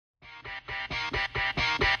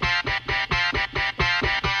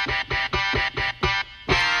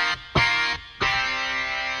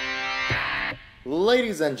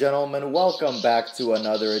Ladies and gentlemen, welcome back to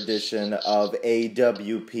another edition of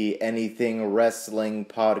AWP Anything Wrestling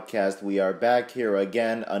Podcast. We are back here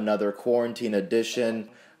again, another quarantine edition.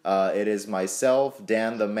 It is myself,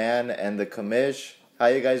 Dan the Man, and the Commish. How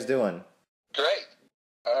you guys doing? Great.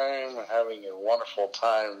 I'm having a wonderful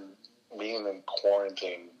time being in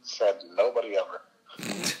quarantine. Said nobody ever.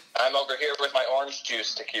 I'm over here with my orange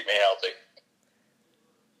juice to keep me healthy.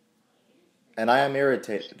 And I am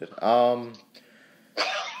irritated.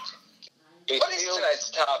 What is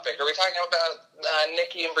tonight's topic? Are we talking about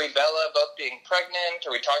Nikki and Brie Bella both being pregnant?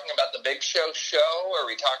 Are we talking about the Big Show? Are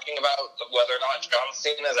we talking about whether or not John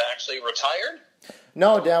Cena is actually retired?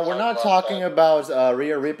 No, Dan, we're not talking about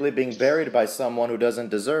Rhea Ripley being buried by someone who doesn't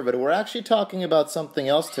deserve it. We're actually talking about something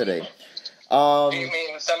else today. Do you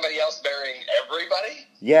mean somebody else burying everybody?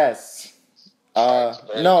 Yes.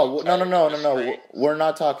 No. We're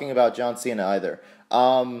not talking about John Cena either.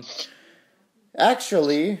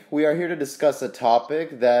 Actually, we are here to discuss a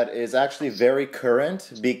topic that is actually very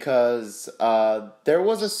current because there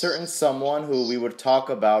was a certain someone who we would talk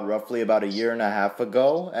about roughly about a year and a half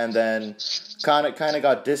ago, and then kind of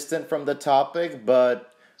got distant from the topic,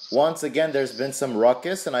 but once again there's been some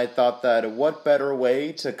ruckus, and I thought that what better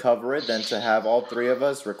way to cover it than to have all three of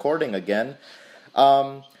us recording again.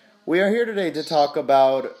 We are here today to talk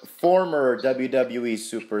about former WWE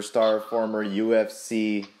superstar, former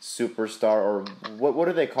UFC superstar, or what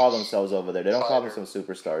do they call themselves over there? They don't call themselves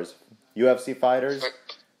superstars. UFC fighters?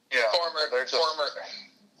 Yeah. Former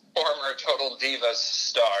Total Divas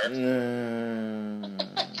star. Former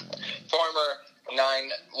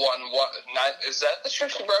 911. Is that the show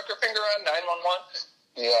she broke her finger on? 911?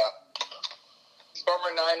 Yeah.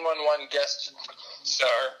 Former 911 guest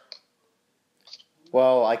star.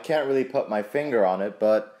 Well, I can't really put my finger on it,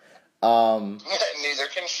 but neither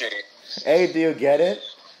can she. Hey, do you get it?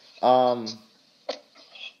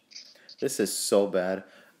 This is so bad.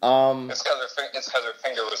 It's because her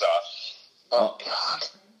finger was off. Oh God.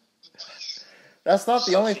 That's not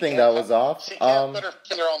the only thing that was off. She can't put her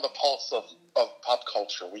finger on the pulse of pop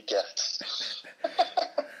culture. We get it.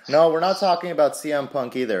 No, we're not talking about CM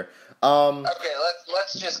Punk either. Okay,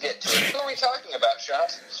 let's just get to it. What are we talking about,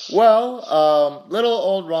 Shot? Well, little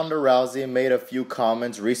old Ronda Rousey made a few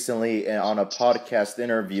comments recently on a podcast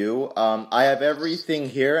interview. I have everything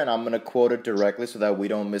here, and I'm going to quote it directly so that we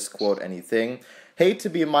don't misquote anything. Hate to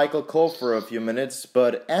be Michael Cole for a few minutes,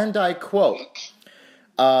 but, and I quote,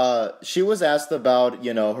 she was asked about,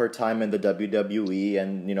 her time in the WWE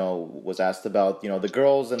and, was asked about, the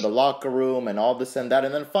girls in the locker room and all this and that.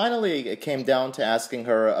 And then finally it came down to asking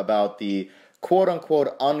her about the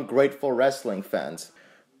quote-unquote ungrateful wrestling fans.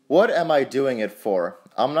 What am I doing it for?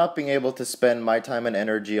 I'm not being able to spend my time and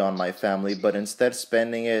energy on my family, but instead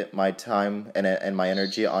spending my time and my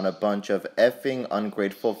energy on a bunch of effing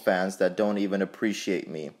ungrateful fans that don't even appreciate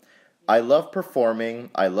me. I love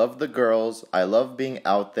performing, I love the girls, I love being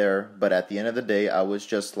out there, but at the end of the day, I was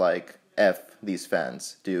just like, F these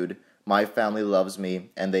fans, dude. My family loves me,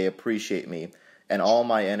 and they appreciate me, and all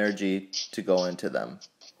my energy to go into them.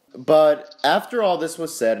 But after all this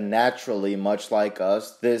was said, naturally, much like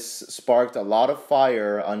us, this sparked a lot of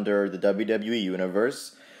fire under the WWE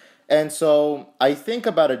universe. And so, I think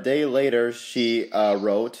about a day later, she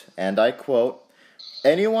wrote, and I quote,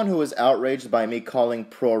 "Anyone who is outraged by me calling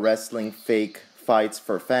pro wrestling fake fights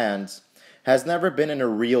for fans has never been in a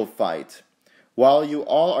real fight. While you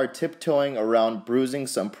all are tiptoeing around bruising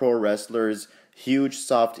some pro wrestlers' huge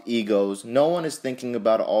soft egos, no one is thinking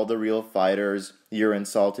about all the real fighters you're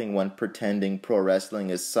insulting when pretending pro wrestling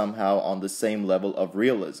is somehow on the same level of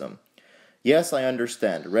realism. Yes, I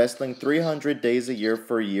understand. Wrestling 300 days a year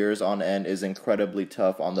for years on end is incredibly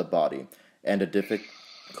tough on the body and a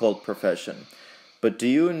difficult profession. But do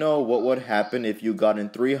you know what would happen if you got in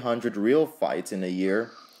 300 real fights in a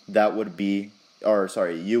year? You would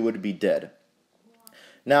be dead."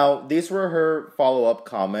 Now, these were her follow-up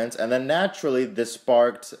comments, and then naturally this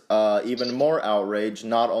sparked even more outrage,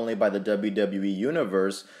 not only by the WWE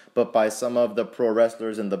Universe, but by some of the pro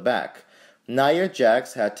wrestlers in the back. Nia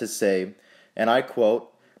Jax had to say, and I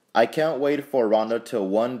quote, "I can't wait for Ronda to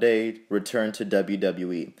one day return to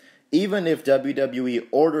WWE. Even if WWE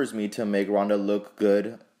orders me to make Ronda look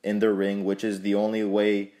good in the ring, which is the only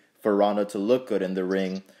way for Ronda to look good in the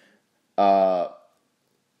ring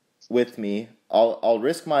with me, I'll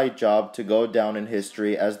risk my job to go down in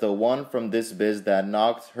history as the one from this biz that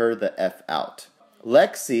knocked her the F out."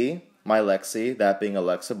 Lexi, my Lexi, that being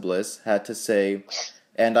Alexa Bliss, had to say,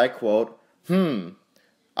 and I quote,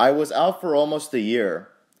 "I was out for almost a year.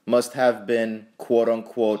 Must have been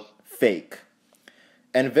quote-unquote fake."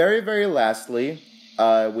 And very, very lastly,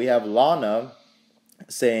 we have Lana,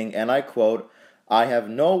 saying, and I quote, "I have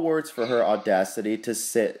no words for her audacity to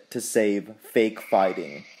save fake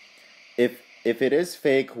fighting. If it is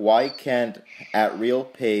fake, why can't At Real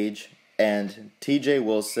Page and TJ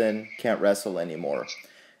Wilson can't wrestle anymore?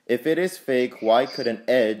 If it is fake, why couldn't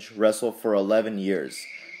Edge wrestle for 11 years?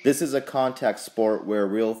 This is a contact sport where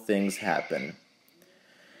real things happen."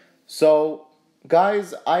 So,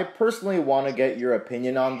 guys, I personally want to get your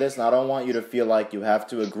opinion on this, and I don't want you to feel like you have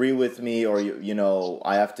to agree with me or,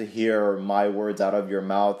 I have to hear my words out of your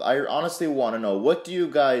mouth. I honestly want to know, what do you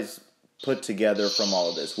guys put together from all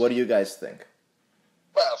of this? What do you guys think?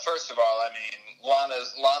 Well, first of all, I mean,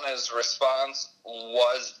 Lana's response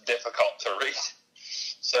was difficult to read,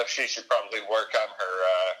 so she should probably work on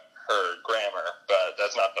her grammar, but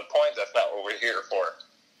that's not the point. That's not what we're here for.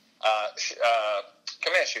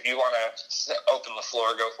 Kamish, if you want to open the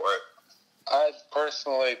floor, go for it. I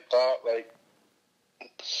personally thought,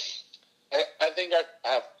 I think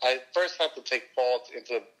I first have to take fault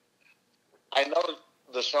into. I know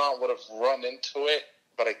Deshaun would have run into it,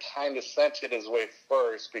 but I kind of sent it his way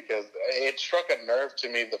first because it struck a nerve to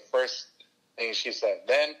me the first thing she said.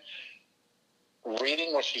 Then,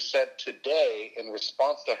 reading what she said today in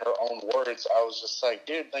response to her own words, I was just like,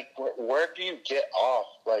 dude, where do you get off?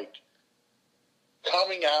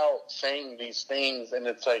 Coming out saying these things, and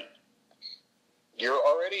it's like, you're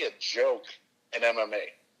already a joke in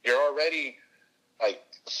MMA. You're already,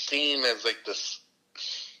 seen as, this...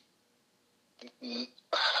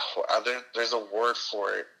 There's a word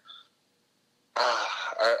for it.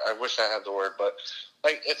 I wish I had the word, but,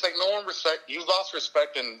 it's like no one you've lost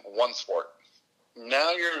respect in one sport.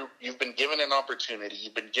 Now you've been given an opportunity.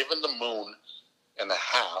 You've been given the moon and a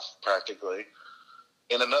half, practically,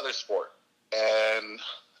 in another sport. And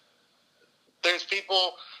there's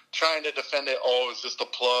people trying to defend it. Oh, it's just a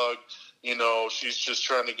plug. She's just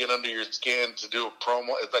trying to get under your skin to do a promo.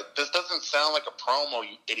 It's like, this doesn't sound like a promo,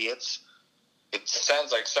 you idiots. It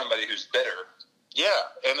sounds like somebody who's bitter. Yeah,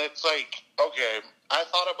 and it's like, okay, I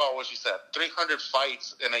thought about what she said. 300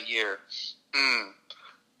 fights in a year.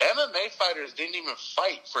 MMA fighters didn't even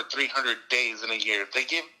fight for 300 days in a year. They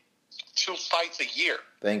give 2 fights a year.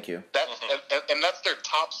 Thank you. And that's their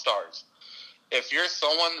top stars. If you're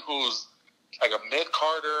someone who's like a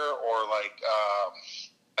mid-carder or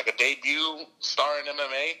like a debut star in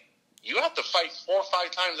MMA, you have to fight 4 or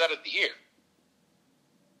 5 times out of the year.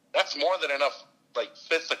 That's more than enough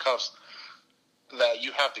fisticuffs that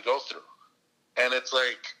you have to go through. And it's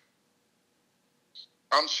like,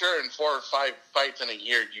 I'm sure in 4 or 5 fights in a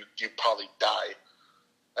year, you probably die,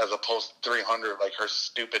 as opposed to 300 like her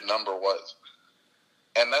stupid number was.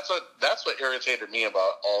 And that's what irritated me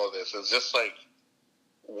about all of this. Is just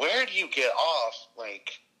where do you get off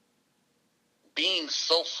being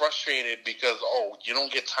so frustrated because you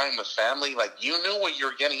don't get time with family? You knew what you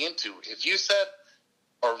were getting into. If you said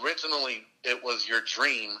originally it was your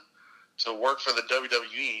dream to work for the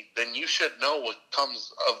WWE, then you should know what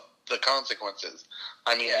comes of the consequences.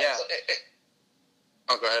 I mean, yeah.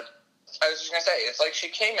 Go ahead. I was just gonna say, it's like she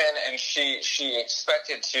came in and she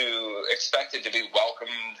expected to be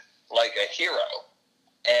welcomed like a hero,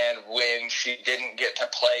 and when she didn't get to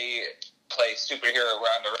play superhero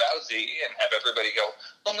Ronda Rousey and have everybody go,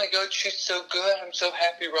 "Oh my God, she's so good! I'm so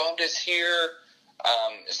happy Ronda's here."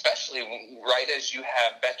 Especially right as you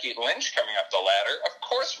have Becky Lynch coming up the ladder. Of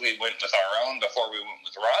course, we went with our own before we went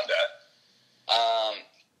with Ronda.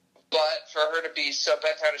 But for her to be so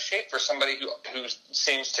bent out of shape for somebody who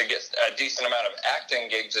seems to get a decent amount of acting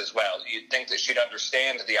gigs as well, you'd think that she'd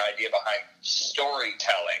understand the idea behind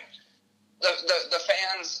storytelling. The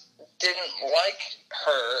fans didn't like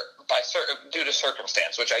her due to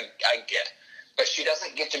circumstance, which I get. But she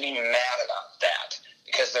doesn't get to be mad about that,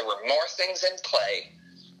 because there were more things in play.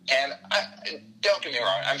 And don't get me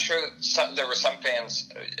wrong, I'm sure there were some fans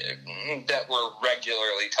that were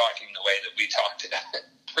regularly talking the way that we talked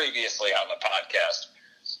previously on the podcast.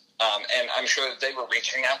 And I'm sure that they were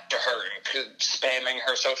reaching out to her and spamming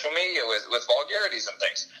her social media with vulgarities and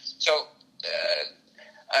things. So,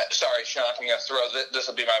 sorry, Sean, I'm going to throw this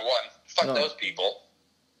will be my one. Fuck those people.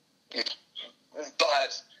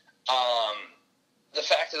 But the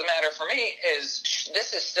fact of the matter for me is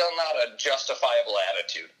this is still not a justifiable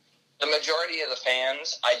attitude. The majority of the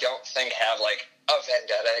fans, I don't think, have a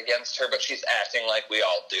vendetta against her, but she's acting like we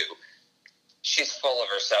all do. She's full of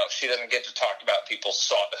herself. She doesn't get to talk about people's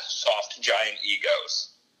soft giant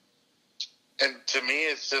egos. And to me,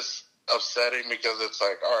 it's just upsetting because it's all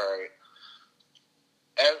right.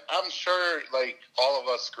 And I'm sure, all of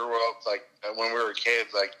us grew up, when we were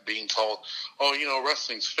kids, being told,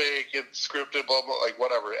 wrestling's fake, it's scripted, blah, blah,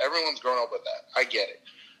 whatever. Everyone's grown up with that. I get it.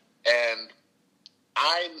 And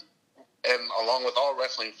and along with all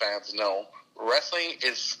wrestling fans know, wrestling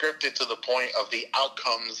is scripted to the point of the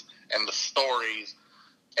outcomes and the stories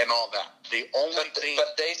and all that. The only thing,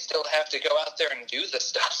 but they still have to go out there and do the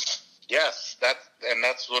stuff. Yes,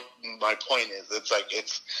 that's what my point is. It's like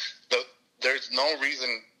there's no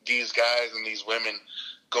reason these guys and these women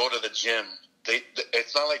go to the gym.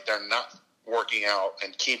 It's not like they're not working out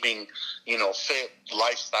and keeping, fit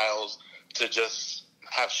lifestyles to just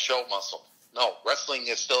have show muscle. No, wrestling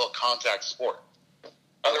is still a contact sport.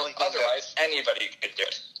 Otherwise, anybody could do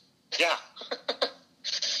it. Yeah.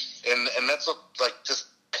 and that's what, just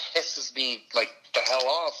pisses me, the hell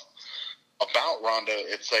off about Ronda.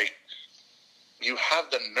 It's like, you have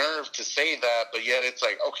the nerve to say that, but yet it's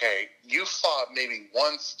like, okay, you fought maybe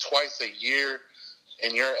once, twice a year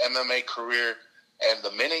in your MMA career, and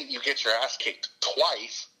the minute you get your ass kicked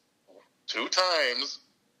twice, 2 times,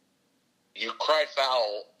 you cry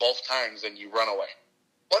foul both times and you run away.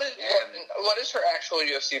 What is her actual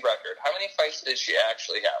UFC record? How many fights did she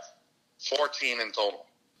actually have? 14 in total.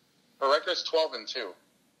 Her record's 12-2.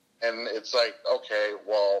 And it's like, okay,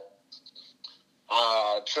 well,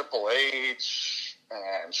 Triple H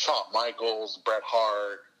and Shawn Michaels, Bret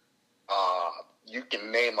Hart, you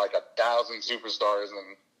can name 1,000 superstars,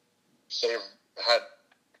 and they've had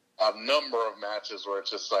a number of matches where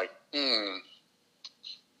it's just like, I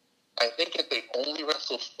think if they only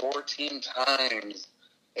wrestled 14 times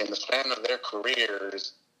in the span of their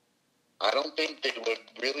careers, I don't think they would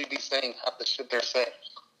really be saying half the shit they're saying.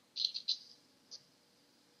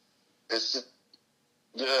 It's just,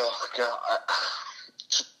 God.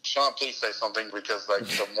 Sean, please say something, because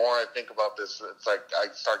the more I think about this, it's like I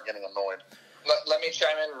start getting annoyed. Let me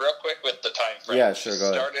chime in real quick with the time frame. Yeah, sure,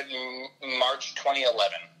 go ahead. Started in March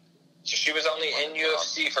 2011. So she was only in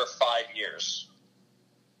UFC for 5 years.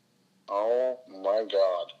 Oh my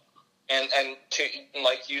God! And to,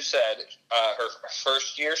 like you said, her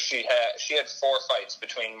first year she had 4 fights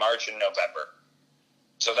between March and November.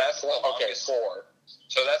 So that's the longest. 4.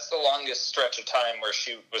 So that's the longest stretch of time where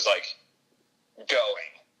she was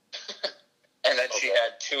going, and then she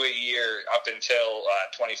had 2 a year up until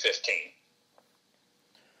 2015.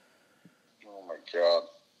 Oh my God!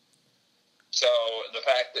 So the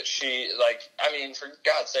fact that she, for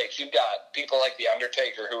God's sake, you've got people like The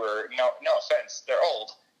Undertaker who are, no offense, they're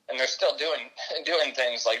old, and they're still doing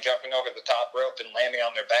things like jumping over the top rope and landing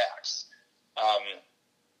on their backs.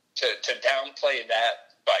 To downplay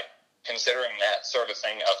that by considering that sort of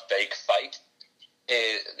thing a fake fight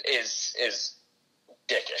is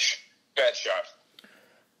dickish. Go ahead,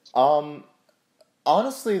 Sean.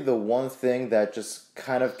 Honestly, the one thing that just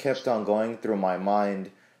kind of kept on going through my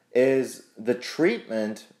mind is the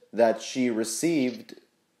treatment that she received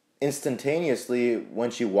instantaneously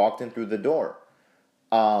when she walked in through the door.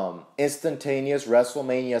 Instantaneous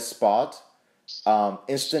WrestleMania spot,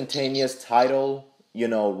 instantaneous title,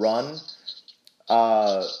 run.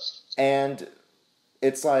 And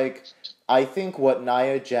it's like, I think what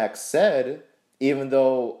Nia Jax said, even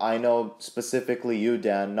though I know specifically you,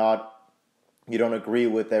 Dan, you don't agree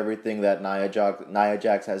with everything that Nia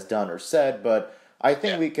Jax has done or said, but I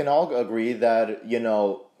think we can all agree that,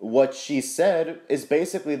 what she said is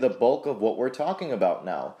basically the bulk of what we're talking about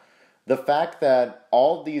now. The fact that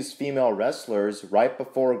all these female wrestlers, right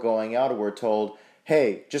before going out, were told,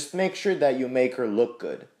 hey, just make sure that you make her look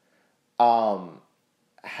good. Wasn't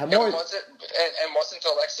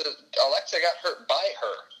Alexa got hurt by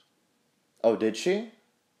her? Oh, did she?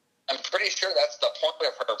 I'm pretty sure that's the point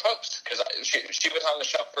of her post, because she was on the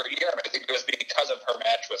show for a year, and I think it was because of her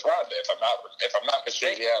match with Ronda, if I'm not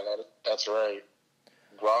mistaken. Yeah, that's right.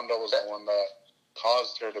 Ronda was the one that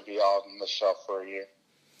caused her to be on the show for a year.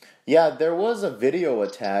 Yeah, there was a video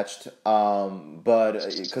attached, but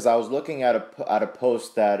because I was looking at a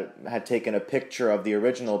post that had taken a picture of the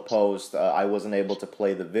original post, I wasn't able to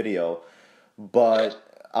play the video. But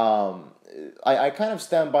I kind of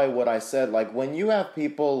stand by what I said. When you have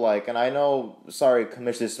people and I know, sorry,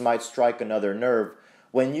 Commissioner, this might strike another nerve.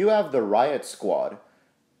 When you have the Riot Squad,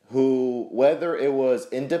 who, whether it was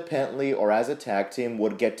independently or as a tag team,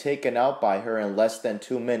 would get taken out by her in less than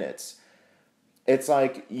 2 minutes. It's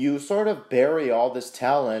like you sort of bury all this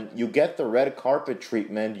talent, you get the red carpet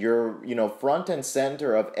treatment, you're, front and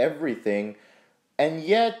center of everything, and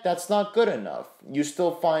yet that's not good enough. You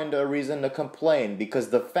still find a reason to complain because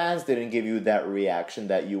the fans didn't give you that reaction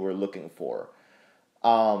that you were looking for.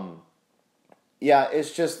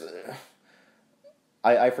 It's just,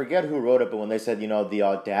 I forget who wrote it, but when they said, the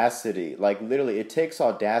audacity, literally it takes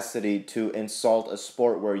audacity to insult a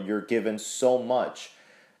sport where you're given so much.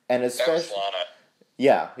 And especially, that was Lana.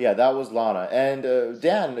 Yeah, that was Lana. And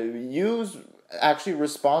Dan, actually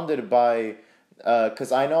responded by,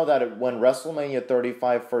 because I know that when WrestleMania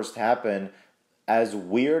 35 first happened, as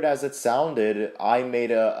weird as it sounded, I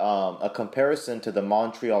made a comparison to the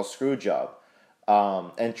Montreal Screwjob.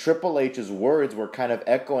 And Triple H's words were kind of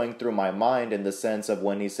echoing through my mind in the sense of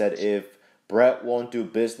when he said, if Brett won't do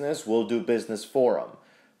business, we'll do business for him.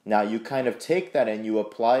 Now, you kind of take that and you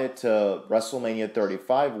apply it to WrestleMania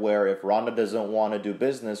 35, where if Ronda doesn't want to do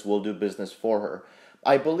business, we'll do business for her.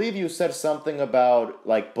 I believe you said something about,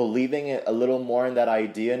 like, believing it a little more in that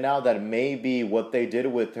idea now, that maybe what they did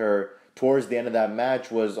with her towards the end of that match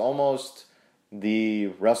was almost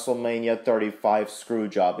the WrestleMania 35 screw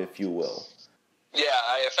job, if you will. Yeah,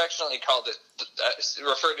 I affectionately called it,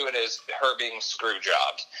 referred to it as her being screw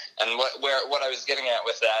jobbed. And what I was getting at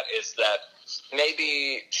with that is that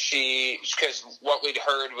maybe because what we'd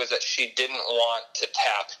heard was that she didn't want to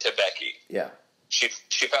tap to Becky. Yeah. She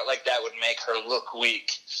felt like that would make her look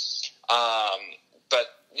weak. But,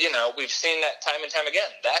 we've seen that time and time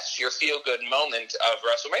again. That's your feel-good moment of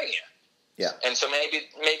WrestleMania. Yeah. And so maybe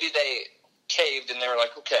they caved and they were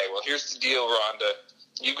like, okay, well, here's the deal, Ronda.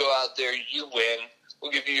 You go out there, you win.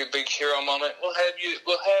 We'll give you your big hero moment. We'll have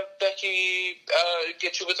Becky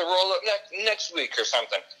get you with a roll up next week or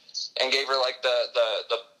something, and gave her like the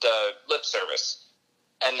lip service.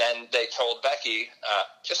 And then they told Becky,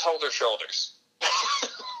 just hold her shoulders.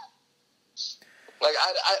 Like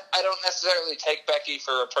I don't necessarily take Becky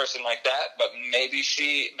for a person like that, but maybe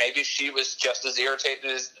she was just as irritated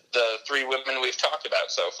as the three women we've talked about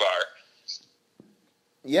so far.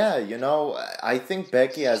 Yeah, I think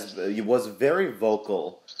Becky was very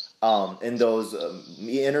vocal in those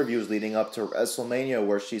interviews leading up to WrestleMania,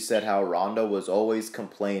 where she said how Ronda was always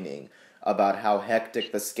complaining about how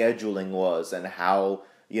hectic the scheduling was and how,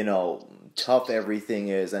 tough everything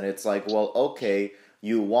is. And it's like, well, okay,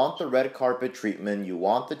 you want the red carpet treatment, you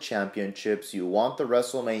want the championships, you want the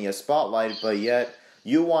WrestleMania spotlight, but yet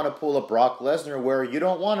you want to pull a Brock Lesnar where you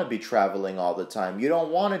don't want to be traveling all the time. You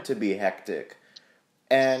don't want it to be hectic.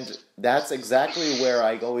 And that's exactly where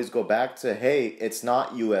I always go back to, hey, it's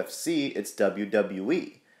not UFC, it's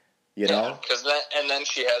WWE, Yeah, and then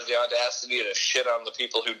she has the audacity to shit on the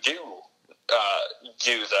people who do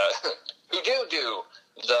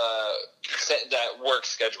that work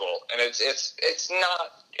schedule, and it's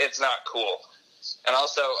not cool. And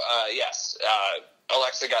also, yes,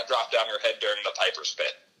 Alexa got dropped on her head during the Piper's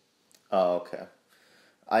Pit. Oh, okay.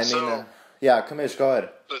 I mean, yeah, Kamish, go ahead.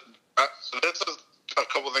 This is a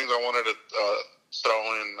couple things I wanted to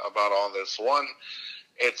throw in about all this. One,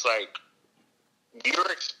 it's like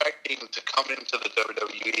you're expecting to come into the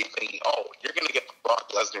WWE thinking, oh, you're going to get the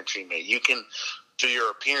Brock Lesnar treatment. You can do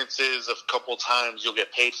your appearances a couple times. You'll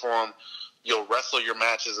get paid for them. You'll wrestle your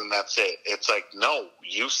matches, and that's it. It's like, no,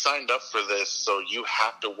 you signed up for this, so you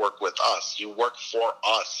have to work with us. You work for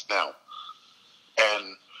us now.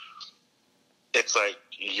 And it's like,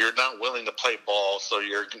 you're not willing to play ball, so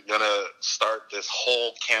you're going to start this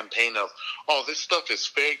whole campaign of, oh, this stuff is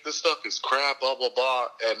fake, this stuff is crap, blah, blah, blah.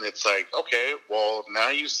 And it's like, okay, well, now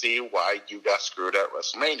you see why you got screwed at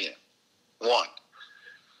WrestleMania. One.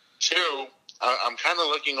 Two, I'm kind of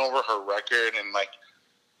looking over her record and, like,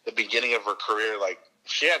 the beginning of her career. Like,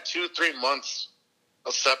 she had 2-3 months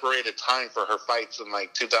of separated time for her fights in,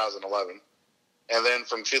 like, 2011. And then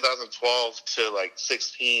from 2012 to, like,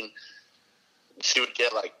 16, she would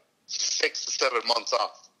get like 6 to 7 months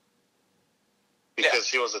off because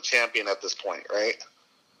she was a champion at this point, right?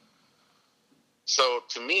 So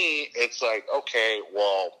to me, it's like, okay,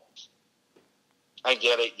 well, I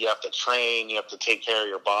get it. You have to train, you have to take care of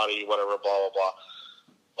your body, whatever, blah, blah, blah.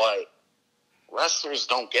 But wrestlers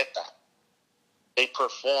don't get that. They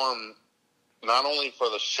perform not only for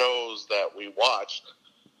the shows that we watch,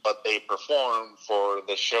 but they perform for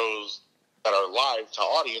the shows that are live to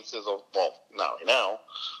audiences of, well, not right now,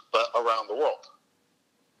 but around the world.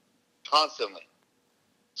 Constantly.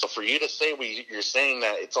 So for you to say you're saying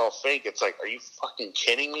that it's all fake, it's like, are you fucking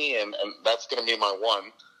kidding me? And that's going to be my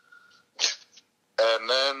one. And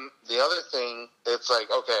then the other thing, it's like,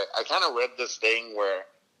 okay, I kind of read this thing where,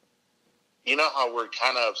 you know how we're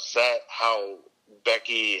kind of upset how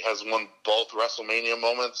Becky has won both WrestleMania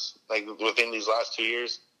moments, like within these last 2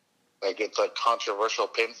 years? Like it's a controversial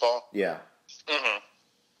pinfall. Yeah. Mm-hmm.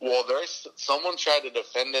 Well, someone tried to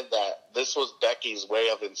defend it that this was Becky's way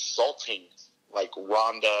of insulting, like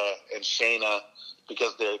Ronda and Shayna,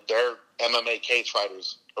 because they're MMA cage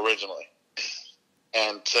fighters originally,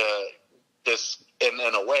 and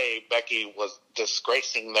in a way, Becky was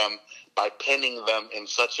disgracing them by pinning them in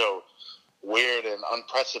such a weird and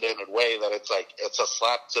unprecedented way that it's like it's a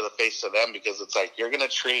slap to the face of them, because it's like you're gonna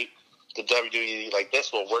treat the WWE like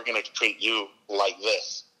this. Well, we're going to treat you like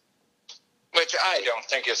this. Which I don't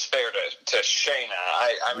think is fair to Shayna.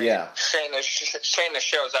 I mean, Yeah. Shayna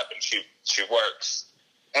shows up and she works.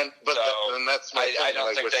 And that's my thing. I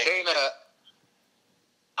don't think with Shayna,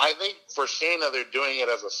 I think for Shayna, they're doing it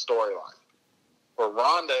as a storyline. For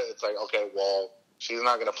Ronda, it's like, okay, well, she's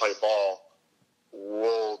not going to play ball.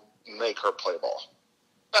 We'll make her play ball.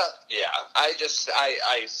 Yeah,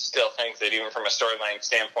 I still think that even from a storyline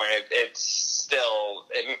standpoint,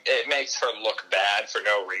 it makes her look bad for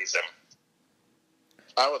no reason.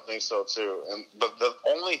 I would think so too. But the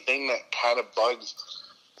only thing that kind of bugs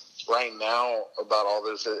right now about all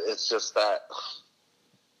this, it's just that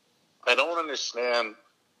I don't understand.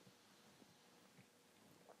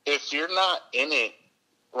 If you're not in it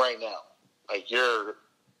right now, like you're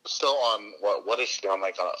still on what is she on,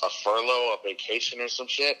 like a furlough, a vacation or some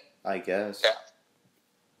shit? I guess. Yeah.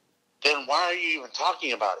 Then why are you even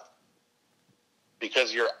talking about it?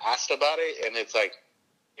 Because you're asked about it, and it's like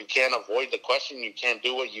you can't avoid the question. You can't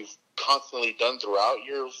do what you've constantly done throughout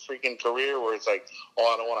your freaking career, where it's like,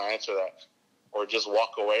 oh, I don't want to answer that, or just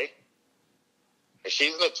walk away.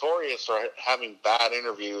 She's notorious for having bad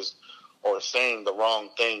interviews or saying the wrong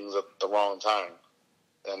things at the wrong time.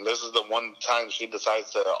 And this is the one time she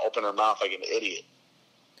decides to open her mouth like an idiot.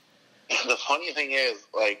 And the funny thing is,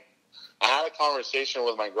 like, I had a conversation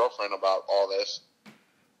with my girlfriend about all this.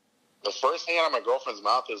 The first thing out of my girlfriend's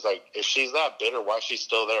mouth is like, if she's that bitter, why is she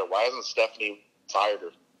still there? Why hasn't Stephanie fired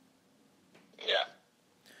her? Yeah.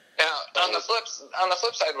 Now, on the flip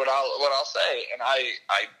side, what I'll say, and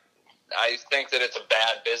I think that it's a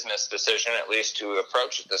bad business decision, at least to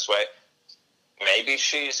approach it this way. Maybe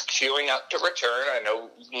she's queuing up to return. I know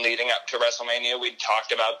leading up to WrestleMania, we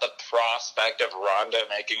talked about the prospect of Ronda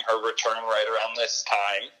making her return right around this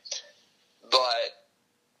time. But,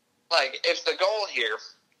 like, if the goal here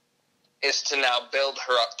is to now build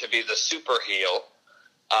her up to be the super heel,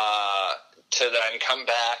 to then come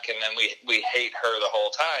back and then we hate her the whole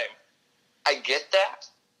time, I get that.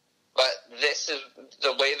 But this is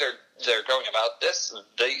the way they're going about this.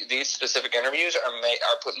 These specific interviews are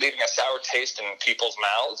leaving a sour taste in people's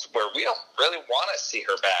mouths where we don't really want to see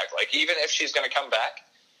her back. Like, even if she's going to come back,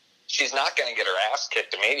 she's not going to get her ass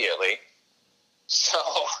kicked immediately. So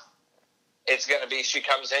it's going to be she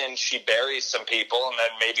comes in, she buries some people, and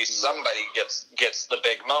then maybe somebody gets the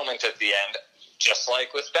big moment at the end, just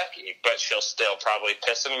like with Becky. But she'll still probably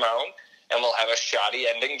piss and moan, and we'll have a shoddy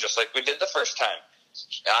ending just like we did the first time.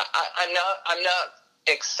 I'm not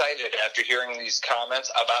excited after hearing these comments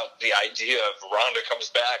about the idea of Ronda comes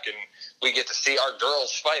back and we get to see our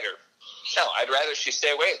girls fight her. No, I'd rather she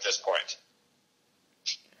stay away at this point.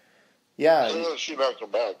 Yeah. She not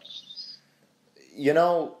come back. You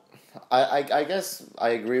know, I guess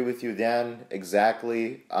I agree with you, Dan,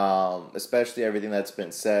 exactly. Especially everything that's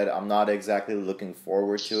been said. I'm not exactly looking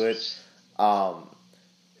forward to it.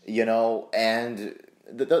 You know, and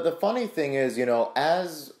the funny thing is, you know,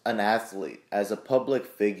 as an athlete, as a public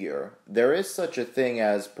figure, there is such a thing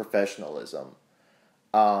as professionalism.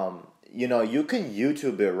 You know, you can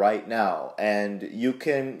YouTube it right now, and you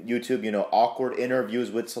can YouTube, you know, awkward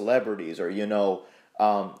interviews with celebrities, or, you know,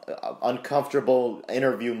 uncomfortable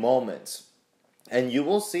interview moments. And you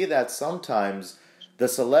will see that sometimes the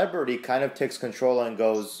celebrity kind of takes control and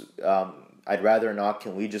goes, I'd rather not,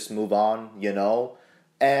 can we just move on, you know?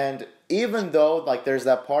 And even though, like, there's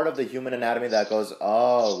that part of the human anatomy that goes,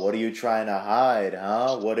 oh, what are you trying to hide,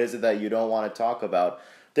 huh? What is it that you don't want to talk about?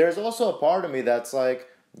 There's also a part of me that's like,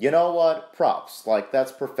 you know what? Props. Like,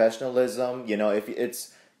 that's professionalism. You know, if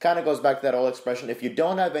it's kind of goes back to that old expression, if you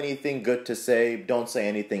don't have anything good to say, don't say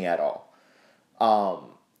anything at all.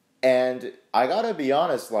 And I gotta be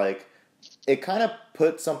honest, like, it kind of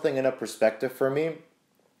put something in a perspective for me.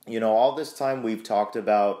 You know, all this time we've talked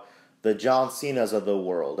about the John Cenas of the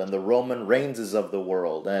world and the Roman Reigns of the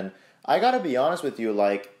world. And I gotta be honest with you,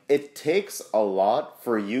 like, it takes a lot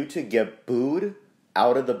for you to get booed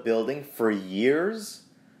out of the building for years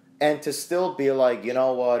and to still be like, you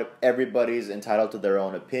know what, everybody's entitled to their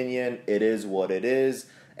own opinion, it is what it is,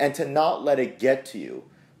 and to not let it get to you.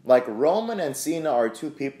 Like, Roman and Cena are two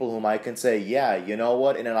people whom I can say, yeah, you know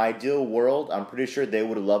what, in an ideal world, I'm pretty sure they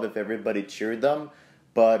would love if everybody cheered them,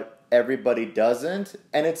 but everybody doesn't,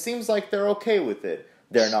 and it seems like they're okay with it.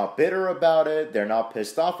 They're not bitter about it, they're not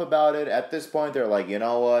pissed off about it. At this point, they're like, you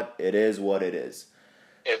know what, it is what it is.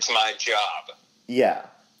 It's my job. Yeah.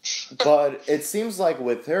 But it seems like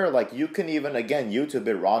with her, like, you can even, again, YouTube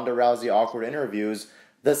it, Ronda Rousey awkward interviews,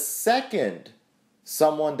 the second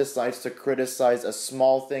someone decides to criticize a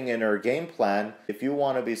small thing in her game plan, if you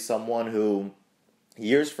want to be someone who,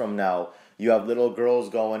 years from now, You have little girls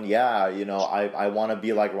going, yeah, I want to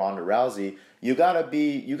be like Ronda Rousey. You gotta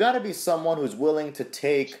be someone who's willing to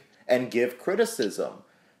take and give criticism.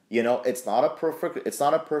 It's not a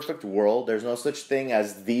perfect world. There's no such thing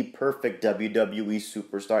as the perfect WWE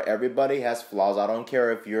superstar. Everybody has flaws. I don't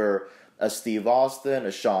care if you're a Steve Austin,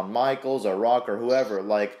 a Shawn Michaels, a Rock, or whoever.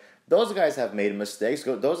 Like, those guys have made mistakes.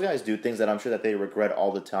 Those guys do things that I'm sure that they regret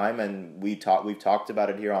all the time, and we've talked about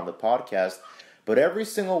it here on the podcast. But every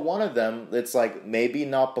single one of them, it's like, maybe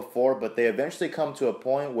not before, but they eventually come to a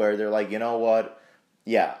point where they're like, you know what?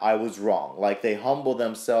 Yeah, I was wrong. Like, they humble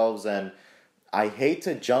themselves, and I hate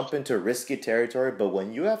to jump into risky territory, but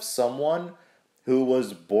when you have someone who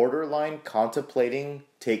was borderline contemplating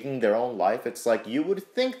taking their own life, it's like you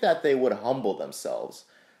would think that they would humble themselves.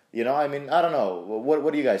 I mean, I don't know.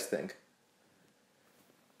 What do you guys think?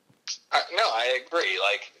 No, I agree.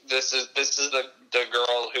 Like, this is the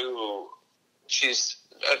girl who she's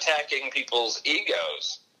attacking people's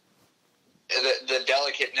egos, the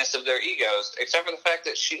delicateness of their egos, except for the fact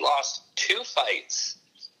that she lost 2 fights.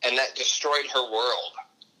 And that destroyed her world.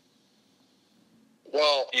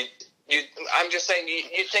 Well, I'm just saying,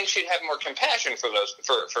 you'd think she'd have more compassion for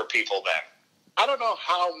for people then. I don't know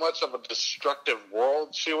how much of a destructive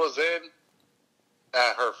world she was in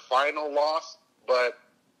at her final loss, but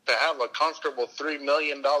to have a comfortable $3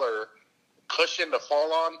 million cushion to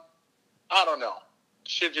fall on, I don't know.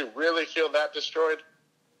 Should you really feel that destroyed?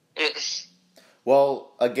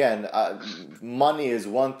 Well, again, money is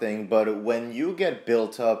one thing, but when you get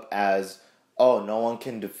built up as, oh, no one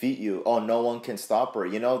can defeat you, oh, no one can stop her,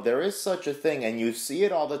 there is such a thing, and you see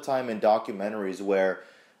it all the time in documentaries where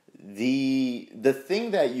the thing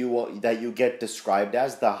that you get described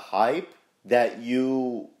as, the hype that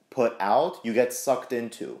you put out, you get sucked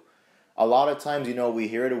into. A lot of times, we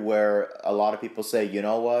hear it where a lot of people say, you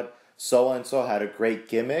know what, so-and-so had a great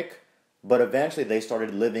gimmick, but eventually they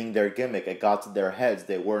started living their gimmick. It got to their heads.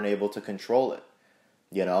 They weren't able to control it,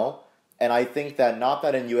 And I think that, not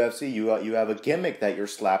that in UFC you have a gimmick that you're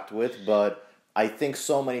slapped with, but I think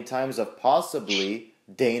so many times of possibly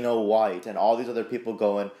Dana White and all these other people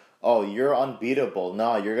going, oh, you're unbeatable.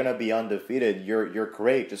 No, you're going to be undefeated. You're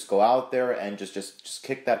great. Just go out there and just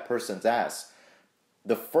kick that person's ass.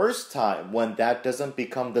 The first time when that doesn't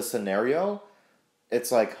become the scenario,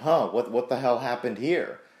 it's like, what the hell happened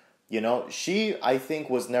here? She, I think,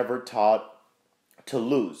 was never taught to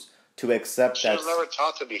lose, to accept that. She was never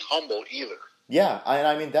taught to be humble either. Yeah,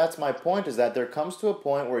 I mean, that's my point, is that there comes to a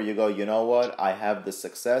point where you go, you know what, I have the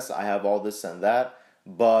success, I have all this and that,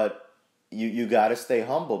 but you got to stay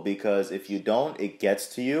humble, because if you don't, it gets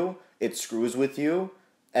to you, it screws with you,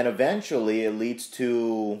 and eventually it leads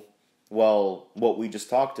to, well, what we just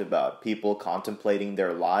talked about, people contemplating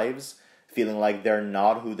their lives, feeling like they're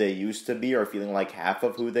not who they used to be, or feeling like half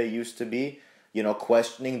of who they used to be,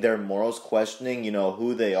 questioning their morals, questioning,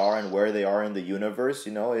 who they are and where they are in the universe.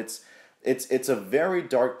 It's a very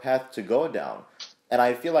dark path to go down. And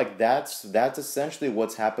I feel like that's essentially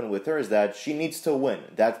what's happened with her, is that she needs to win.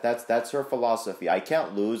 That's her philosophy. I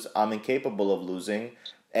can't lose. I'm incapable of losing,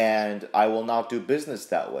 and I will not do business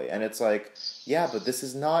that way. And it's like, yeah, but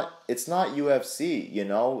it's not UFC,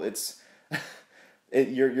 it's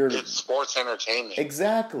it's sports entertainment.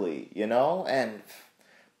 Exactly, and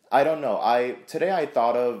I don't know. Today I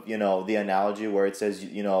thought of, the analogy where it says,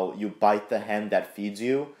 you bite the hand that feeds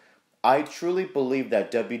you. I truly believe that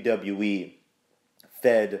WWE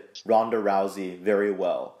fed Ronda Rousey very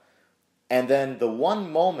well. And then the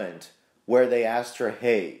one moment where they asked her,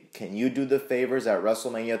 hey, can you do the favors at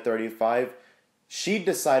WrestleMania 35? She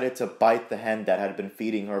decided to bite the hand that had been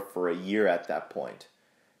feeding her for a year at that point.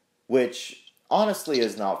 Which honestly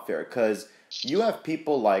is not fair, because you have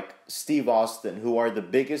people like Steve Austin, who are the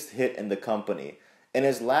biggest hit in the company. In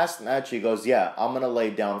his last match, he goes, yeah, I'm going to lay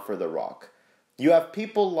down for The Rock. You have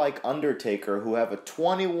people like Undertaker, who have a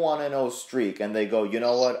 21-0 streak, and they go, you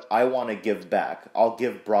know what, I want to give back. I'll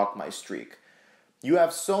give Brock my streak. You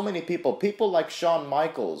have so many people like Shawn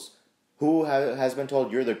Michaels, who has been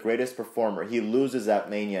told, you're the greatest performer. He loses at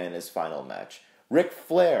Mania in his final match. Ric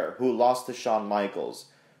Flair, who lost to Shawn Michaels.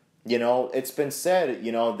 It's been said,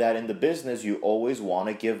 that in the business, you always want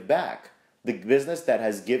to give back. The business that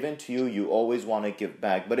has given to you, you always want to give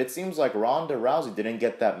back. But it seems like Ronda Rousey didn't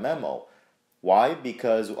get that memo. Why?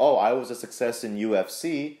 Because, I was a success in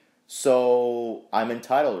UFC, so I'm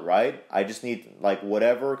entitled, right? I just need,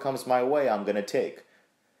 whatever comes my way, I'm going to take.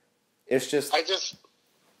 It's just...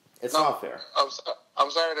 It's not fair.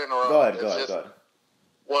 I'm sorry to interrupt. Go ahead.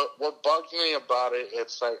 What bugs me about it,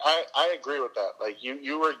 it's like, I agree with that. Like,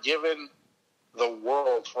 you were given the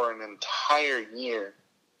world for an entire year,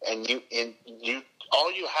 and you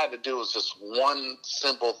all you had to do was just one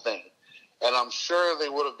simple thing. And I'm sure they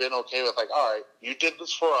would have been okay with, like, all right, you did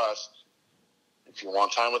this for us. If you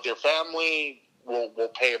want time with your family, we'll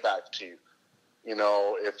pay it back to you. You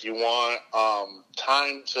know, if you want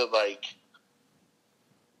time to, like,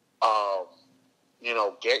 you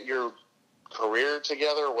know, get your career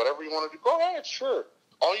together or whatever you want to do, go ahead, sure.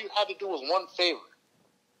 All you had to do was one favor.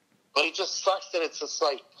 But it just sucks that it's just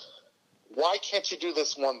like, why can't you do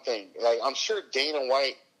this one thing? Like, I'm sure Dana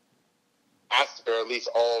White asked her, at least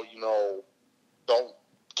all, you know, don't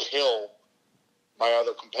kill my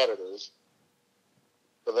other competitors.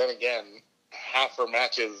 But then again, half her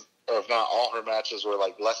matches, or if not all her matches, were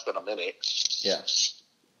like less than a minute. Yeah.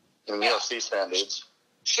 In UFC standards.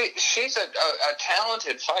 She's a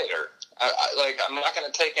talented fighter. I'm not going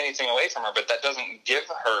to take anything away from her, but that doesn't give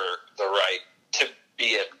her the right to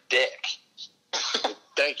be a dick.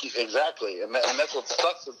 Thank you. Exactly. And that's what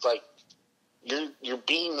sucks. It's like, you're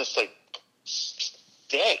being this, like,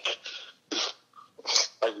 dick.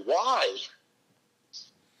 Like, why?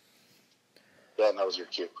 Yeah, and that was your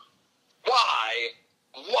cue. Why?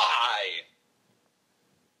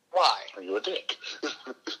 Are you a dick?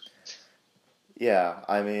 Yeah,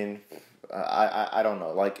 I mean, I don't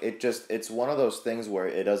know. Like, it's one of those things where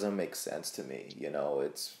it doesn't make sense to me. You know,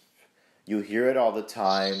 you hear it all the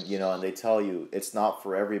time, you know, and they tell you it's not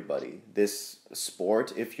for everybody. This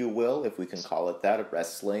sport, if you will, if we can call it that,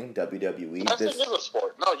 wrestling, WWE. That's a good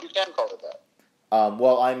sport. No, you can call it that.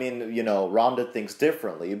 Well, I mean, you know, Ronda thinks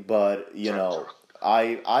differently, but, you know,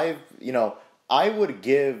 I would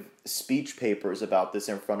give speech papers about this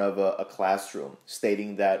in front of a classroom,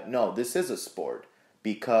 stating that, no, this is a sport,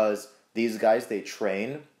 because these guys, they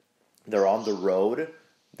train, they're on the road,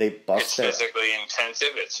 they bust It's physically intensive,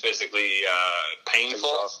 it's physically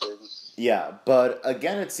painful. Yeah, but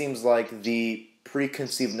again, it seems like the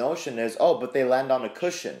preconceived notion is, oh, but they land on a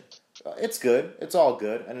cushion. It's good. It's all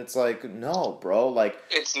good. And it's like, no, bro. Like,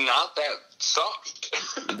 it's not that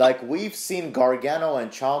soft. Like, we've seen Gargano and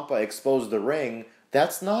Ciampa expose the ring.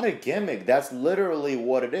 That's not a gimmick. That's literally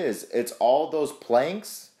what it is. It's all those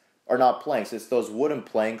planks, or not planks, it's those wooden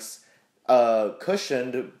planks,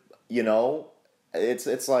 cushioned, you know.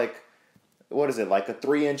 It's like, what is it, like a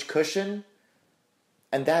 3-inch cushion?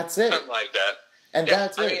 And that's it. Something like that. And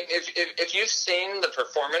that's it. I mean, if you've seen the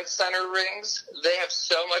Performance Center rings, they have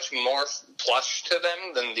so much more plush to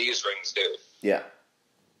them than these rings do. Yeah.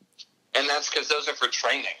 And that's because those are for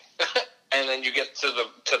training. And then you get to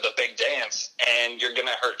the big dance, and you're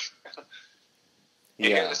gonna hurt. You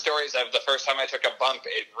hear the stories of the first time I took a bump,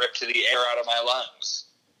 it ripped the air out of my lungs.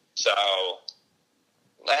 So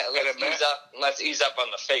let's ease up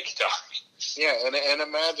on the fake talk. Yeah, and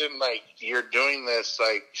imagine, like, you're doing this,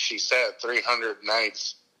 like she said, 300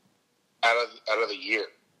 nights out of the year.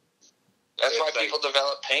 That's why people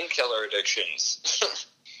develop painkiller addictions.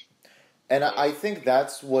 And I think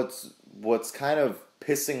that's what's kind of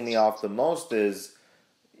pissing me off the most is,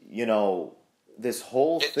 you know, this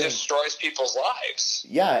whole thing. It destroys people's lives.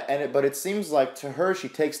 Yeah, but it seems like to her she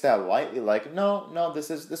takes that lightly. Like, no, this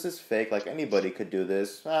is fake. Like, anybody could do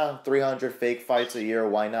this. 300 fake fights a year,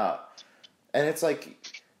 why not? And it's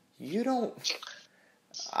like, you don't.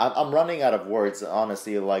 I'm running out of words,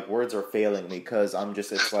 honestly. Like, words are failing me because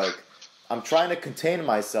it's like, I'm trying to contain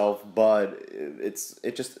myself, but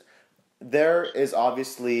it just, there is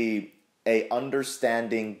obviously a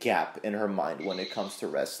understanding gap in her mind when it comes to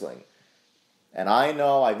wrestling. And I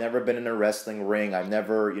know I've never been in a wrestling ring. I've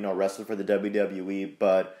never, wrestled for the WWE,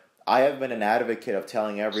 but I have been an advocate of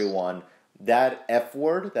telling everyone that F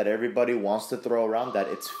word that everybody wants to throw around, that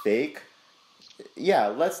it's fake. Yeah,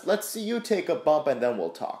 let's see you take a bump and then we'll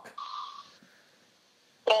talk.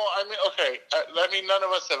 Well, I mean, okay. I mean, none of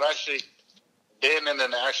us have actually been in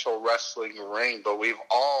an actual wrestling ring, but we've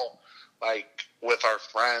all, like, with our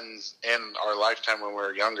friends in our lifetime when we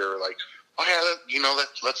were younger, like, oh yeah,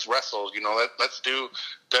 let's wrestle. Let's do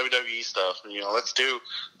WWE stuff. Let's do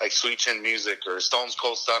like Sweet Chin Music or Stones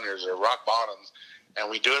Cold Stunners or Rock Bottoms, and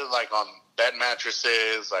we do it like on bed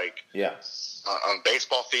mattresses, like on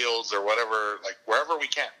baseball fields or whatever, like wherever we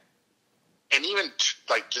can. And even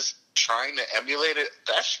like just trying to emulate it,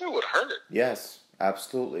 that shit would hurt. Yes,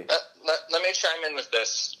 absolutely. Let me chime in with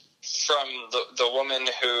this from the woman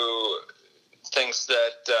who thinks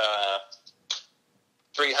that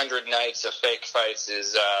 300 nights of fake fights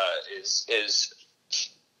is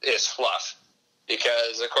fluff,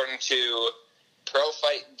 because according to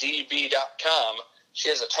ProFightDB.com, she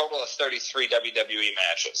has a total of 33 WWE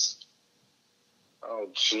matches. Oh,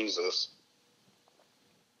 Jesus.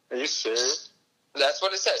 Are you serious? That's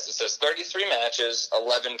what it says. It says 33 matches,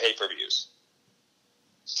 11 pay-per-views.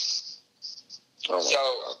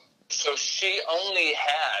 Oh So she only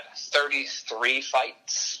had 33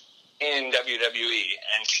 fights in WWE,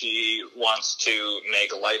 and she wants to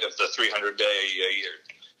make light of the 300-day a year.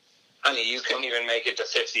 Honey, you couldn't even make it to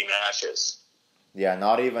 50 matches. Yeah,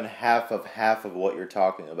 not even half of what you're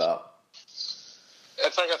talking about.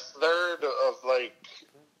 It's like a third of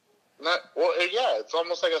it's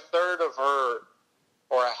almost like a third of her,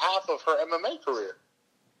 or a half of her MMA career.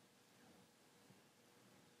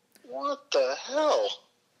 What the hell?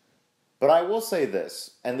 But I will say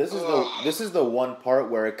this, and this is the one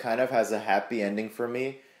part where it kind of has a happy ending for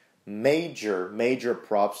me. Major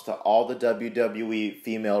props to all the WWE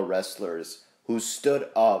female wrestlers who stood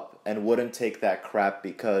up and wouldn't take that crap,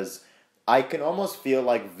 because I can almost feel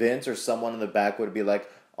like Vince or someone in the back would be like,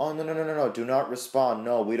 oh, no, do not respond.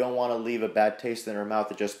 No, we don't want to leave a bad taste in her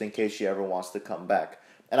mouth just in case she ever wants to come back.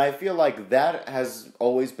 And I feel like that has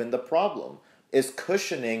always been the problem, is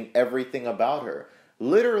cushioning everything about her.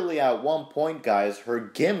 Literally at one point, guys, her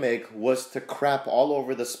gimmick was to crap all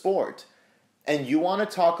over the sport. And you want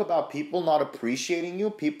to talk about people not appreciating you,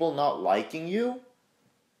 people not liking you?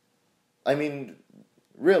 I mean,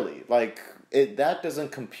 really, that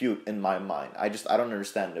doesn't compute in my mind. I don't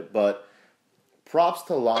understand it. But props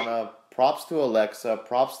to Lana, props to Alexa,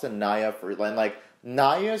 props to Nia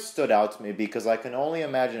Nia stood out to me because I can only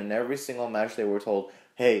imagine in every single match they were told,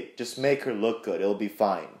 hey, just make her look good, it'll be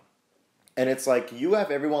fine. And it's like you have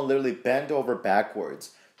everyone literally bent over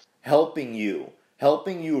backwards, helping you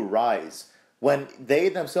rise, when they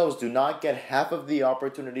themselves do not get half of the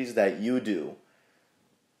opportunities that you do.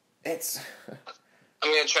 I'm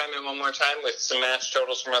going to chime in one more time with some match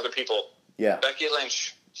totals from other people. Yeah. Becky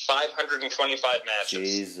Lynch, 525 matches.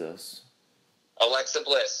 Jesus. Alexa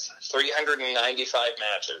Bliss, 395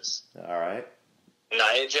 matches. All right.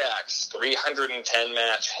 Nia Jax, 310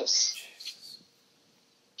 matches.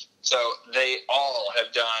 So they all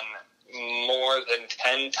have done more than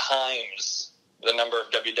 10 times the number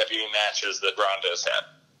of WWE matches that Ronda has had.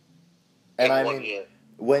 And I mean,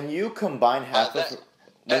 when you combine half of...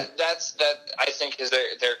 That I think is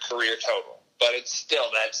their career total. But it's still,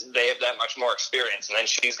 they have that much more experience. And then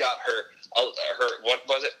she's got her what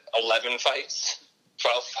was it, 11 fights?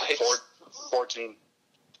 12 fights? 14.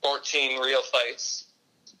 14 real fights.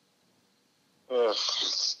 Ugh.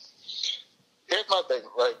 Here's my thing,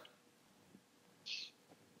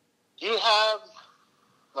 you have,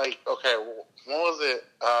 okay, what was it,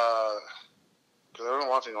 because I've been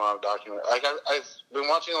watching a lot of documentaries, I've been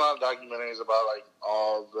watching a lot of documentaries about,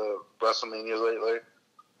 all the WrestleManias lately.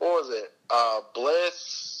 What was it,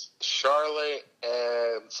 Bliss, Charlotte,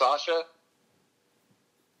 and Sasha?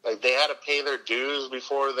 They had to pay their dues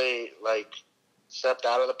before they, stepped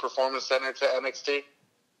out of the Performance Center to NXT.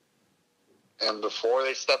 And before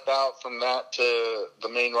they stepped out from that to the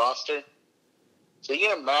main roster. So you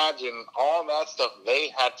can imagine all that stuff they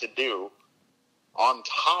had to do on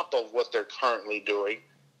top of what they're currently doing,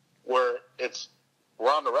 where it's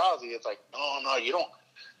Ronda Rousey. It's no, you don't.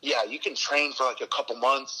 Yeah, you can train for a couple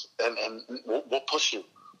months and we'll push you.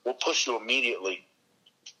 We'll push you immediately.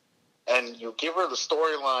 And you give her the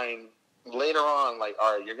storyline later on,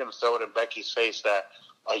 all right, you're going to throw it in Becky's face that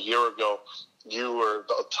a year ago you were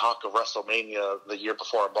the talk of WrestleMania the year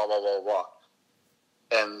before, blah, blah, blah, blah.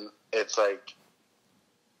 And it's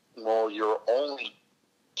well, you're only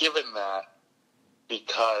given that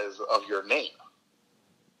because of your name.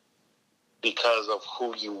 Because of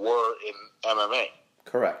who you were in MMA.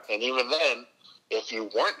 Correct. And even then, if you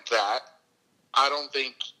weren't that, I don't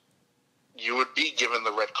think you would be given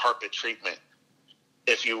the red carpet treatment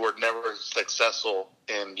if you were never successful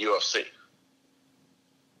in UFC.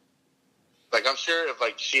 I'm sure if,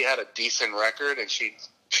 she had a decent record and she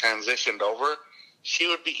transitioned over, she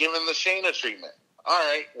would be given the Shayna treatment. All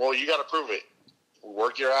right, well, you got to prove it.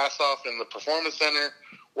 Work your ass off in the Performance Center,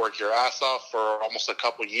 work your ass off for almost a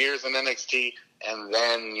couple years in NXT, and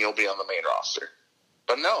then you'll be on the main roster.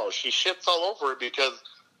 But no, she shits all over it because,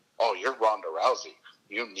 oh, you're Ronda Rousey.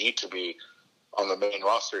 You need to be on the main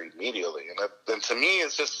roster immediately. And to me,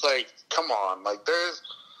 it's just come on. There's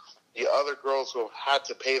the other girls who have had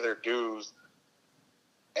to pay their dues,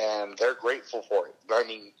 and they're grateful for it. I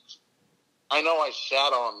mean, I know I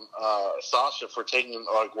shat on Sasha for taking,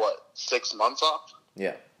 6 months off?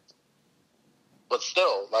 Yeah. But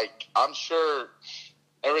still, I'm sure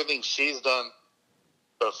everything she's done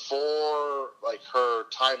before, her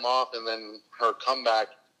time off and then her comeback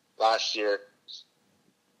last year,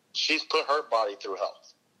 she's put her body through hell.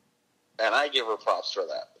 And I give her props for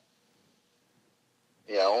that.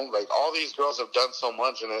 You know, all these girls have done so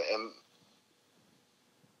much,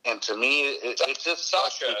 and to me, it just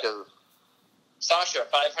sucks because... Sasha,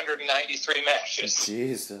 593 matches.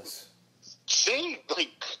 Jesus. See, like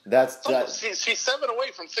she's 7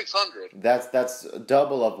 away from 600. That's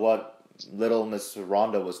double of what little Miss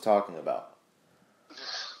Ronda was talking about.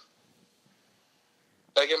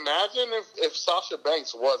 Like, imagine if Sasha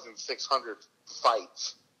Banks was in 600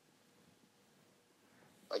 fights.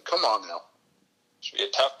 Like, come on now. Should be a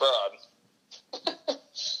tough broad.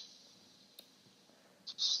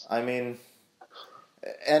 I mean,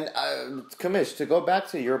 and Kamish, to go back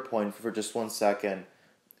to your point for just 1 second,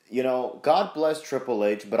 you know, God bless Triple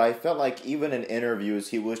H, but I felt like even in interviews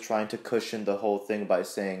he was trying to cushion the whole thing by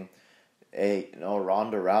saying, hey, you know,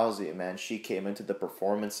 Ronda Rousey, man, she came into the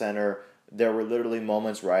Performance Center. There were literally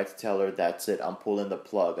moments where I had to tell her, that's it, I'm pulling the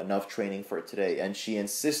plug, enough training for today. And she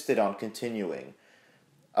insisted on continuing.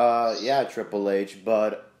 Yeah, Triple H,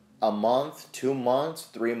 but a month, 2 months,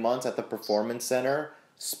 3 months at the Performance Center,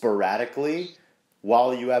 sporadically,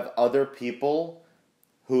 while you have other people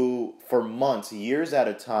who, for months, years at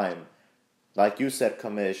a time, like you said,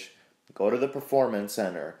 Kamish, go to the Performance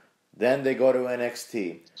Center, then they go to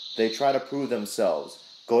NXT, they try to prove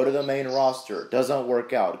themselves, go to the main roster, doesn't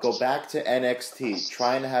work out, go back to NXT,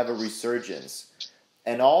 trying to have a resurgence,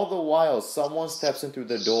 and all the while, someone steps in through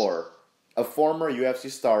the door, a former UFC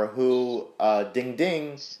star who, ding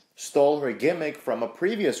ding, stole her gimmick from a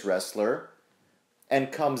previous wrestler, and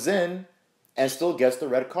comes in and still gets the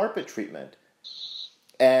red carpet treatment.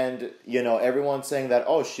 And, you know, everyone's saying that,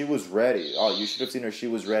 oh, she was ready. Oh, you should have seen her, she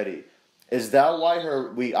was ready. Is that why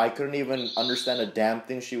I couldn't even understand a damn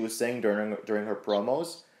thing she was saying during her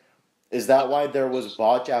promos? Is that why there was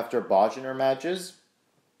botch after botch in her matches?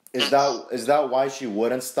 Is that why she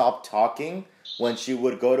wouldn't stop talking when she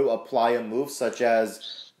would go to apply a move such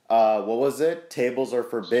as, what was it? Tables are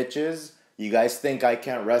for bitches. You guys think I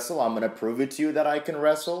can't wrestle? I'm going to prove it to you that I can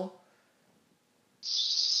wrestle.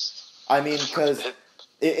 I mean, because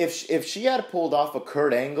if she had pulled off a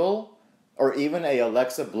Kurt Angle or even a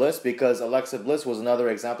Alexa Bliss, because Alexa Bliss was another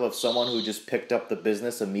example of someone who just picked up the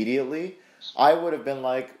business immediately, I would have been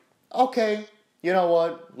like, okay, you know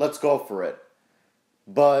what? Let's go for it.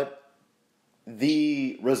 But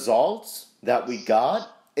the results that we got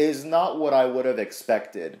is not what I would have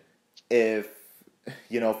expected if,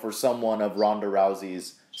 you know, for someone of Ronda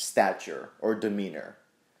Rousey's stature or demeanor.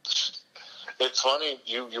 It's funny,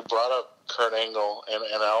 you brought up Kurt Angle,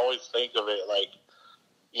 and I always think of it like,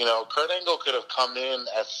 you know, Kurt Angle could have come in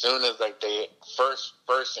as soon as, like, they first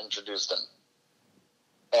introduced him.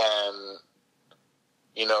 And,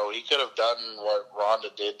 you know, he could have done what Ronda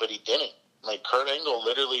did, but he didn't. Like, Kurt Angle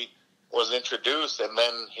literally was introduced, and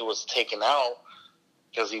then he was taken out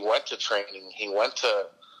because he went to training. He went to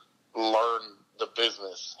learn the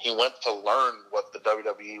business. He went to learn what the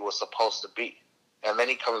WWE was supposed to be. And then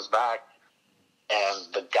he comes back,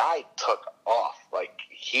 and the guy took off. Like,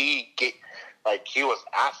 he was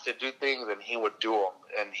asked to do things, and he would do them.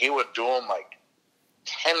 And he would do them, like,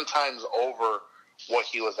 10 times over what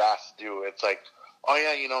he was asked to do. It's like, oh,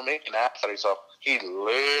 yeah, you know, make an ass out of yourself. He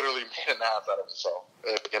literally made an ass out of himself.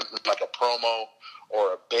 In, like, a promo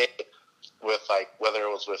or a bit with, like, whether it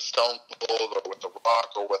was with Stone Cold or with The Rock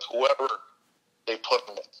or with whoever they put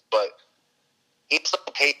him with. But he still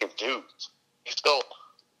paid his dues. He still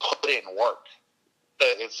put in work.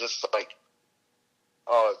 It's just like,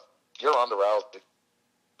 oh, you're on the route.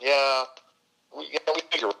 Yeah, we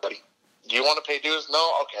think you're ready. Do you want to pay dues?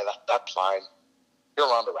 No? Okay, that's fine. You're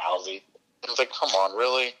Ronda Rousey. It's like, come on,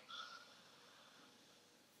 really?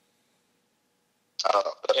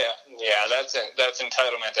 Yeah, that's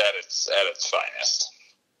entitlement at its finest.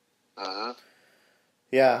 Mm-hmm.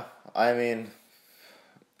 Yeah, I mean,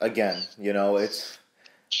 again, you know, it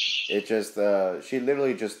just she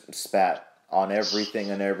literally just spat on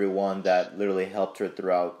everything and everyone that literally helped her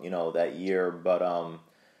throughout, you know, that year. But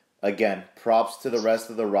again, props to the rest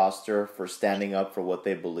of the roster for standing up for what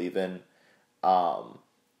they believe in.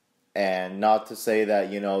 And not to say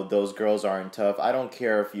that, you know, those girls aren't tough. I don't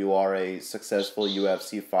care if you are a successful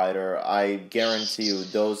UFC fighter. I guarantee you,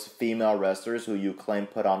 those female wrestlers who you claim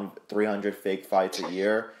put on 300 fake fights a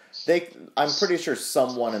year, I'm pretty sure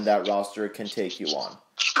someone in that roster can take you on.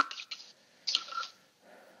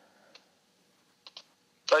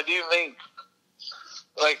 But do you think,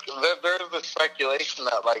 like, there's the speculation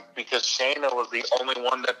that, like, because Shayna was the only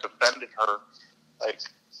one that defended her, like,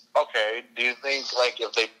 okay, do you think, like,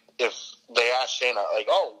 if they asked Shayna, like,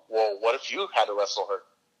 oh, well, what if you had to wrestle her?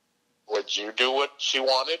 Would you do what she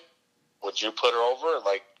wanted? Would you put her over?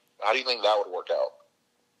 Like, how do you think that would work out?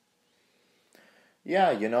 Yeah,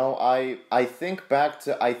 I think back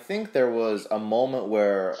to I think there was a moment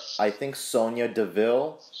where I think Sonya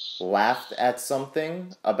Deville laughed at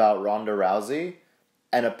something about Ronda Rousey,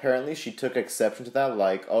 and apparently she took exception to that,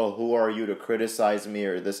 like, oh, who are you to criticize me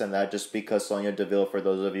or this and that, just because Sonya Deville, for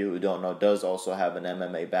those of you who don't know, does also have an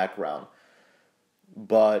MMA background.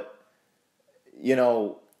 But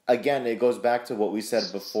again, it goes back to what we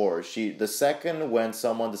said before. The second when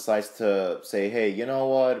someone decides to say, hey, you know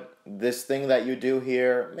what, this thing that you do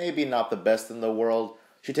here, maybe not the best in the world,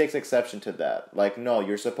 she takes exception to that. Like, no,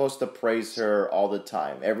 you're supposed to praise her all the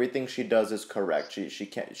time. Everything she does is correct. She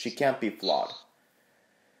can't be flawed.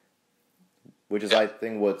 Which is, I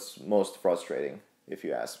think, what's most frustrating, if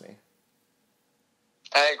you ask me.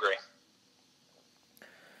 I agree.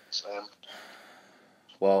 Sam.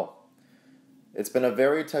 Well, it's been a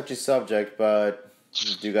very touchy subject, but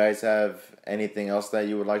do you guys have anything else that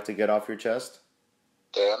you would like to get off your chest?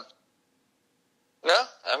 Dan? No,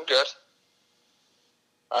 I'm good.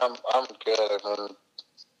 I'm good. I mean,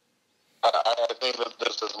 I think that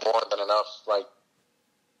this is more than enough, like,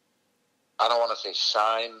 I don't want to say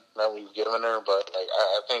shine that we've given her, but like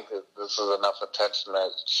I think that this is enough attention that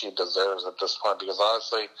she deserves at this point, because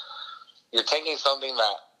honestly, you're taking something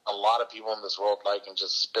that a lot of people in this world like and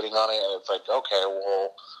just spitting on it, and it's like, okay,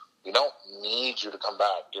 well, we don't need you to come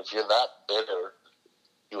back. If you're that bitter,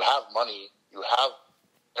 you have money, you have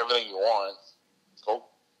everything you want, go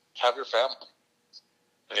have your family.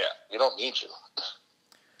 Yeah. We don't need you.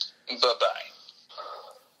 Bye-bye.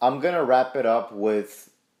 I'm going to wrap it up with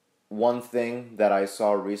one thing that I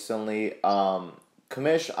saw recently.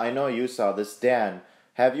 Kamish, I know you saw this. Dan,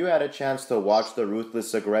 have you had a chance to watch the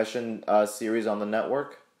Ruthless Aggression series on the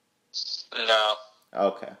network? No.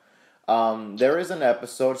 Okay. There is an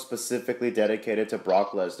episode specifically dedicated to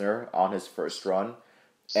Brock Lesnar on his first run.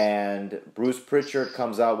 And Bruce Pritchard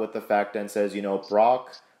comes out with the fact and says,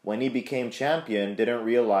 Brock, when he became champion, didn't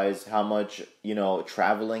realize how much,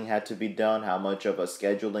 traveling had to be done, how much of a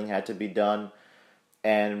scheduling had to be done.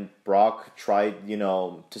 And Brock tried,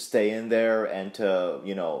 to stay in there and to.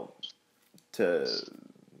 But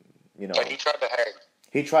he tried to hang.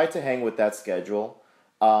 He tried to hang with that schedule.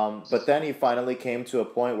 But then he finally came to a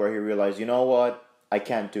point where he realized, you know what? I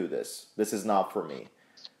can't do this. This is not for me.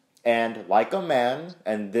 And like a man,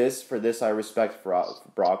 and for this I respect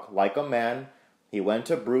Brock, like a man, he went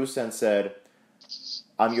to Bruce and said,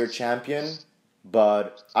 I'm your champion,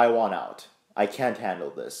 but I want out. I can't handle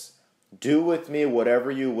this. Do with me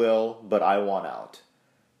whatever you will, but I want out.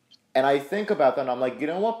 And I think about that and I'm like, you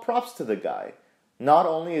know what? Props to the guy. Not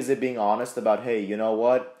only is it being honest about, hey, you know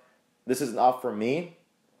what? This is not for me.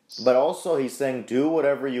 But also he's saying, do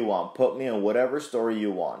whatever you want. Put me in whatever story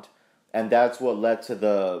you want. And that's what led to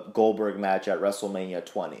the Goldberg match at WrestleMania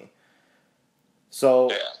 20.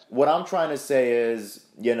 So what I'm trying to say is,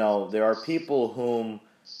 there are people whom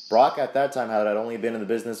Brock at that time had only been in the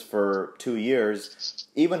business for 2 years.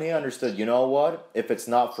 Even he understood, you know what? If it's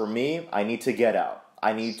not for me, I need to get out.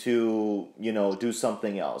 I need to, do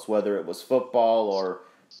something else. Whether it was football or,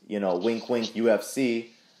 wink wink UFC.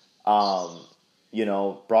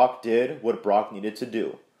 Brock did what Brock needed to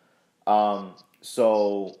do.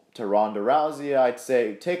 So to Ronda Rousey, I'd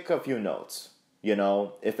say take a few notes.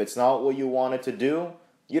 If it's not what you wanted to do,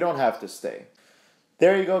 you don't have to stay.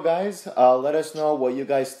 There you go, guys. Let us know what you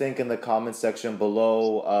guys think in the comment section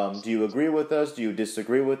below. Do you agree with us? Do you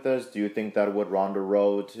disagree with us? Do you think that what Ronda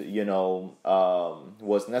wrote,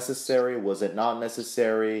 was necessary? Was it not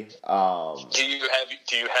necessary? Do you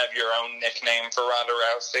have your own nickname for Ronda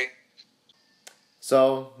Rousey?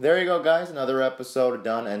 So, there you go, guys. Another episode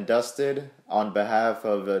done and dusted. On behalf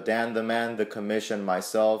of Dan the Man, the Commission,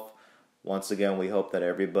 myself, once again, we hope that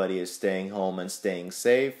everybody is staying home and staying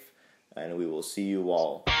safe. And we will see you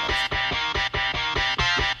all next time.